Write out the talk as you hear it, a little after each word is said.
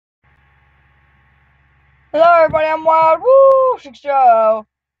Hello everybody, I'm Wildpups XD,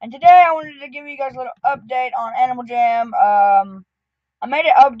 and today I wanted to give you guys a little update on Animal Jam. I made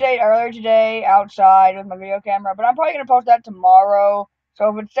an update earlier today outside with my video camera, but I'm probably going to post that tomorrow.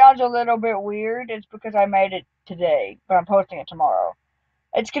 So if it sounds a little bit weird, it's because I made it today, but I'm posting it tomorrow.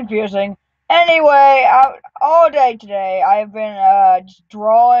 It's confusing. Anyway, all day today I've been just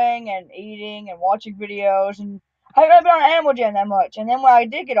drawing and eating and watching videos, and I haven't been on Animal Jam that much. And then when I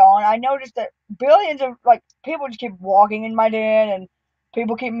did get on, I noticed that billions of people just keep walking in my den, and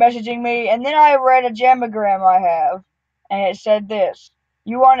people keep messaging me. And then I read a Jamagram I have, and it said this: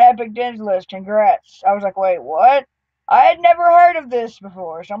 "You on Epic Den's list? Congrats!" I was like, "Wait, what?" I had never heard of this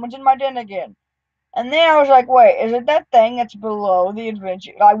before. Someone's in my den again. And then I was like, wait, is it that thing that's below the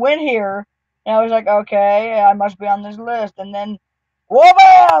adventure? I went here, and I was like, okay, I must be on this list. And then, whoa,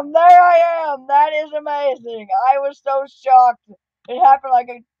 bam, there I am. That is amazing. I was so shocked. It happened like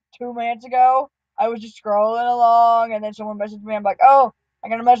 2 minutes ago. I was just scrolling along, and then someone messaged me. I'm like, oh, I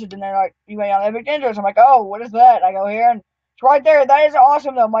got a message. And they're like, you made on Epic Ninjas. I'm like, oh, what is that? I go here, and it's right there. That is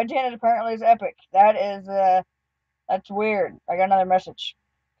awesome, though. My channel apparently is epic. That's weird. I got another message.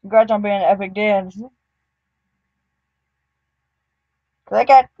 Congrats on being an epic dance. Click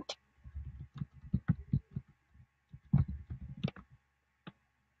it.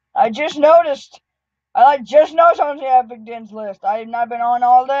 I just noticed. Just noticed on the epic dance list. I have not been on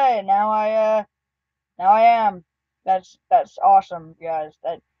all day, and now I am. That's awesome, guys.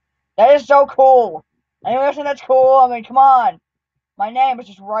 That is so cool. Anyone else think that's cool? I mean, come on. My name is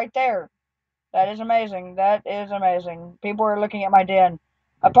just right there. That is amazing. That is amazing. People are looking at my den.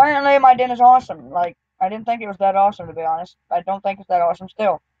 Apparently, my den is awesome. Like, I didn't think it was that awesome, to be honest. I don't think it's that awesome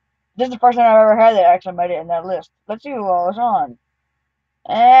still. This is the first time I've ever had that actually made it in that list. Let's see who all is on.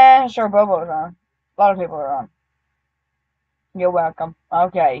 Sure, Bobo's on. A lot of people are on. You're welcome.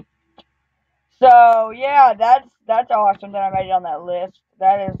 Okay. So, yeah, that's awesome that I made it on that list.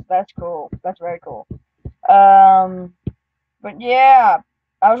 That's cool. That's very cool. Um, but yeah,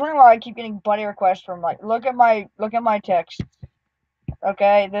 I was wondering why I keep getting buddy requests from look at my text.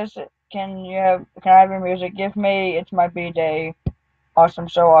 Okay, this can I have your music? Give me it's my B day. Awesome,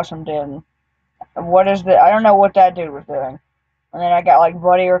 so awesome, dude. What is the I don't know what that dude was doing. And then I got like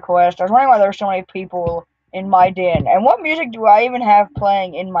buddy requests. I was wondering why there were so many people in my den. And what music do I even have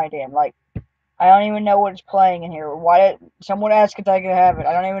playing in my den? Like, I don't even know what's playing in here. Why did someone ask if I could have it?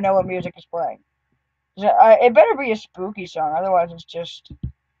 I don't even know what music is playing. It better be a spooky song, otherwise it's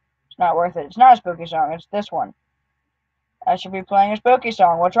not worth it. It's not a spooky song. It's this one. I should be playing a spooky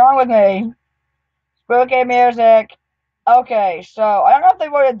song. What's wrong with me? Spooky music. Okay, so I don't know if they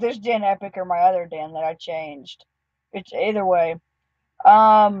voted this den epic or my other den that I changed. It's either way.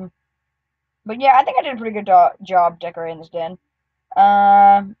 Um, but yeah, I think I did a pretty good job decorating this den.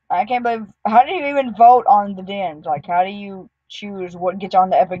 I can't believe. How do you even vote on the dens? Like, how do you choose what gets on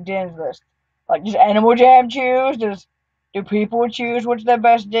the epic dens list? Like, does Animal Jam choose? Do people choose what's the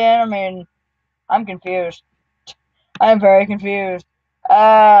best den? I mean, I'm confused. I'm very confused.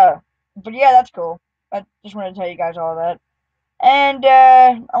 Uh, but yeah, that's cool. I just wanted to tell you guys all that. And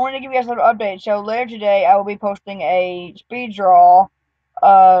I wanted to give you guys a little update. So later today, I will be posting a speed draw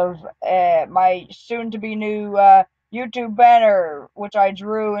of my soon-to-be new YouTube banner, which I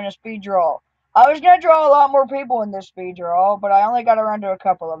drew in a speed draw. I was gonna draw a lot more people in this speed draw, but I only got around to a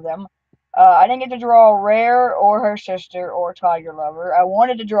couple of them. I didn't get to draw Rare or her sister or Tiger Lover. I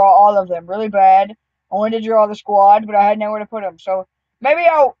wanted to draw all of them really bad. I wanted to draw the squad, but I had nowhere to put them. So maybe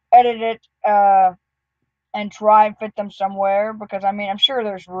I'll edit it and try and fit them somewhere because I mean I'm sure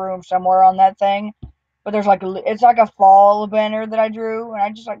there's room somewhere on that thing. But there's like it's like a fall banner that I drew, and I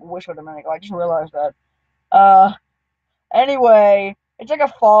just like wish it a minute ago. I just realized that. Uh, anyway, it's like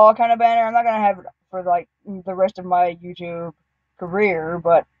a fall kind of banner. I'm not gonna have it for like the rest of my YouTube career,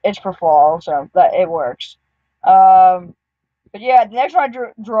 but it's for fall, so that it works. Um, but yeah, the next one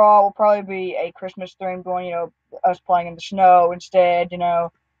I draw will probably be a Christmas themed one. Us playing in the snow instead.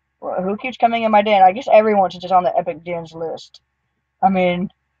 Who keeps coming in my den? I guess everyone since it's on the Epic Dens list. I mean,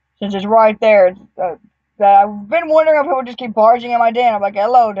 since it's right there, I've been wondering if people just keep barging in my den. I'm like,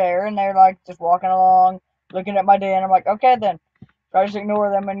 hello there, and they're like just walking along, looking at my den. I'm like, okay then. So I just ignore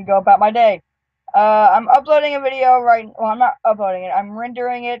them and go about my day. I'm uploading a video right. Well, I'm not uploading it. I'm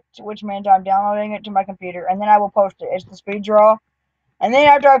rendering it, which means I'm downloading it to my computer, and then I will post it. It's the speed draw, and then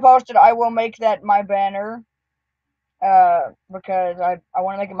after I post it, I will make that my banner. Because I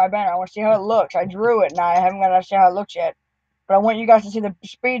want to make it my banner. I want to see how it looks. I drew it, and I haven't got to see how it looks yet. But I want you guys to see the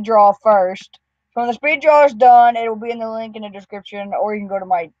speed draw first. So when the speed draw is done, it will be in the link in the description, or you can go to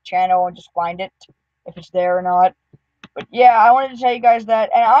my channel and just find it if it's there or not. But yeah, I wanted to tell you guys that,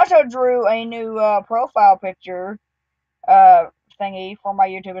 and I also drew a new profile picture uh, thingy for my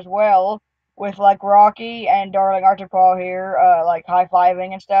YouTube as well, with like Rocky and Darling Arctic Paw here, like high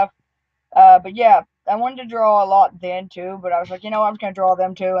fiving and stuff. But yeah, I wanted to draw a lot then too, but I was like, I'm just gonna draw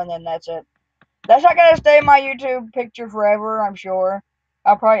them too, and then that's it. That's not gonna stay in my YouTube picture forever, I'm sure.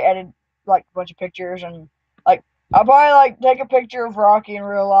 I'll probably edit like a bunch of pictures and like I'll probably like take a picture of Rocky in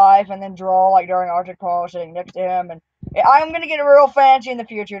real life and then draw like during Arctic Paul sitting next to him, and I'm gonna get real fancy in the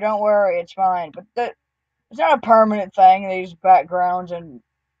future. Don't worry, it's fine. But it's not a permanent thing. These backgrounds and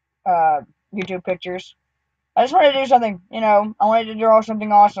uh, YouTube pictures. I just wanted to do something. I wanted to draw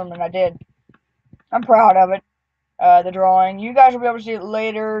something awesome, and I did. I'm proud of it. The drawing. You guys will be able to see it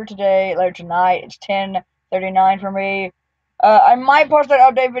later today, later tonight. It's 10:39 for me. I might post an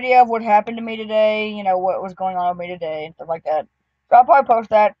update video of what happened to me today, what was going on with me today and stuff like that. So I'll probably post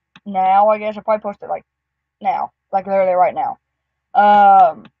that now, I guess. I'll probably post it like now, like literally right now.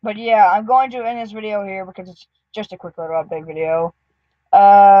 But yeah, I'm going to end this video here because it's just a quick little update video.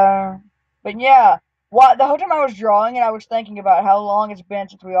 Uh, but yeah, the whole time I was drawing it, I was thinking about how long it's been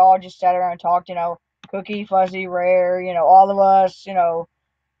since we all just sat around and talked, Cookie, Fuzzy, Rare, all of us,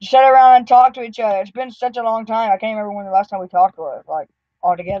 just sat around and talked to each other. It's been such a long time. I can't remember when the last time we talked was, like,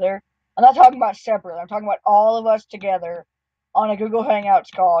 all together. I'm not talking about separately. I'm talking about all of us together on a Google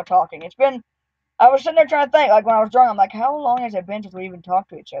Hangouts call talking. I was sitting there trying to think, like, when I was drawing, I'm like, how long has it been since we even talked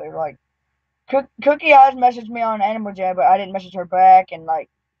to each other? Like, Cookie has messaged me on Animal Jam, but I didn't message her back, and, like,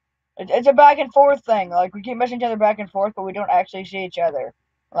 it's a back and forth thing. Like, we keep messaging each other back and forth, but we don't actually see each other,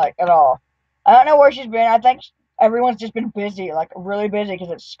 like, at all. I don't know where she's been. I think everyone's just been busy, like, really busy because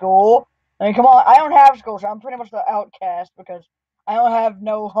it's school. I mean, come on. I don't have school, so I'm pretty much the outcast because I don't have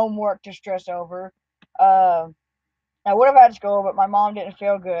no homework to stress over. I would have had school, but my mom didn't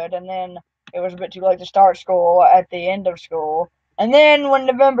feel good, and then it was a bit too late to start school at the end of school. And then when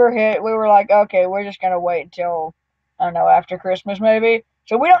November hit, we were like, okay, we're just gonna wait until, I don't know, after Christmas maybe.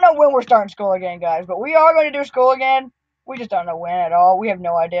 So we don't know when we're starting school again, guys, but we are going to do school again. We just don't know when at all. We have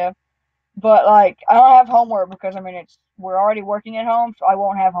no idea. But like, I don't have homework because I mean, we're already working at home, so I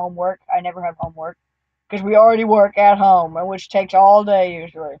won't have homework. I never have homework because we already work at home, which takes all day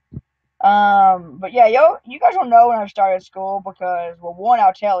usually. But yeah, you guys will know when I've started school because, well, one,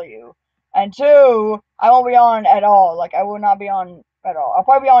 I'll tell you, and two, I won't be on at all. Like, I will not be on at all. I'll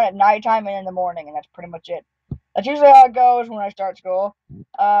probably be on at nighttime and in the morning, and that's pretty much it. That's usually how it goes when I start school.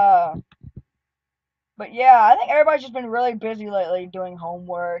 Uh, but yeah, I think everybody's just been really busy lately doing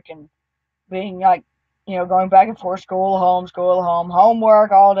homework and being like, going back and forth, school, home,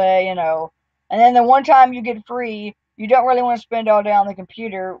 homework all day. And then the one time you get free, you don't really want to spend all day on the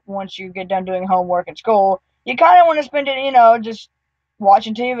computer once you get done doing homework at school. You kind of want to spend it, just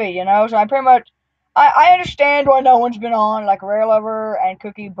watching TV. So I pretty much, I understand why no one's been on, like Rare Lover and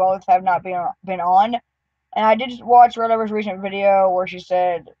Cookie both have not been on. And I did just watch Red Lover's recent video where she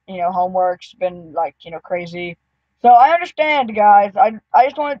said, homework's been like, crazy. So I understand, guys. I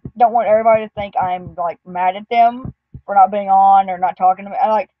just don't want everybody to think I'm like mad at them for not being on or not talking to me.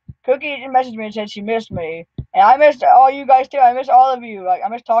 And like Cookie messaged me and said she missed me, and I missed all you guys too. I miss all of you. Like I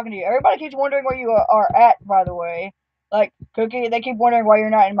miss talking to you. Everybody keeps wondering where you are at, by the way. Like Cookie, they keep wondering why you're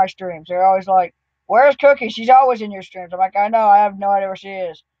not in my streams. They're always like, "Where's Cookie? She's always in your streams." I'm like, I know. I have no idea where she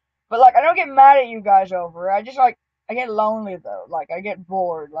is. But like, I don't get mad at you guys over it. I just like, I get lonely though. Like, I get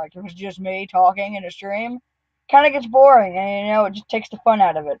bored. Like, if it's just me talking in a stream, kind of gets boring, and it just takes the fun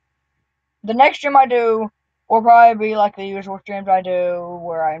out of it. The next stream I do will probably be like the usual streams I do,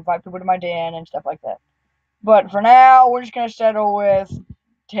 where I invite people to my den and stuff like that. But for now, we're just gonna settle with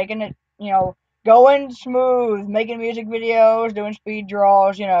taking it, going smooth, making music videos, doing speed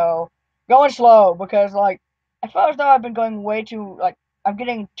draws, going slow because like I feel as though I've been going way too like I'm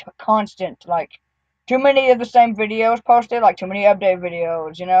getting constant like too many of the same videos posted, like too many update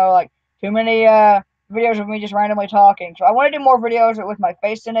videos, like too many videos of me just randomly talking. So I want to do more videos with my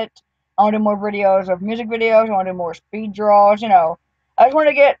face in it. I want to do more videos of music videos. I want to do more speed draws. I just want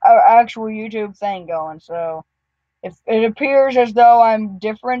to get an actual YouTube thing going. So if it appears as though I'm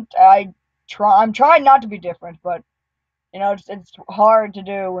different, I'm trying not to be different, but it's hard to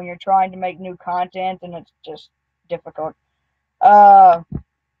do when you're trying to make new content and it's just difficult. Uh,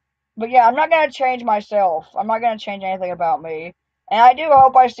 but yeah, I'm not gonna change myself. I'm not gonna change anything about me. And I do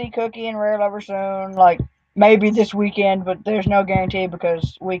hope I see Cookie and Rare Lover soon, like maybe this weekend, but there's no guarantee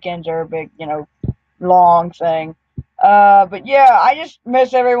because weekends are a big, long thing. But yeah, I just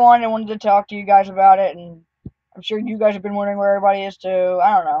miss everyone and wanted to talk to you guys about it, and I'm sure you guys have been wondering where everybody is too.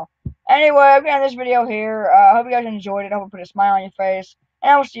 I don't know. Anyway, I'm gonna end this video here. I hope you guys enjoyed it. I hope it put a smile on your face.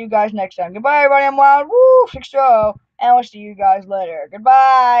 And I will see you guys next time. Goodbye, everybody. I'm Wild Woo 60, and I will see you guys later.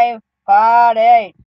 Goodbye. Party.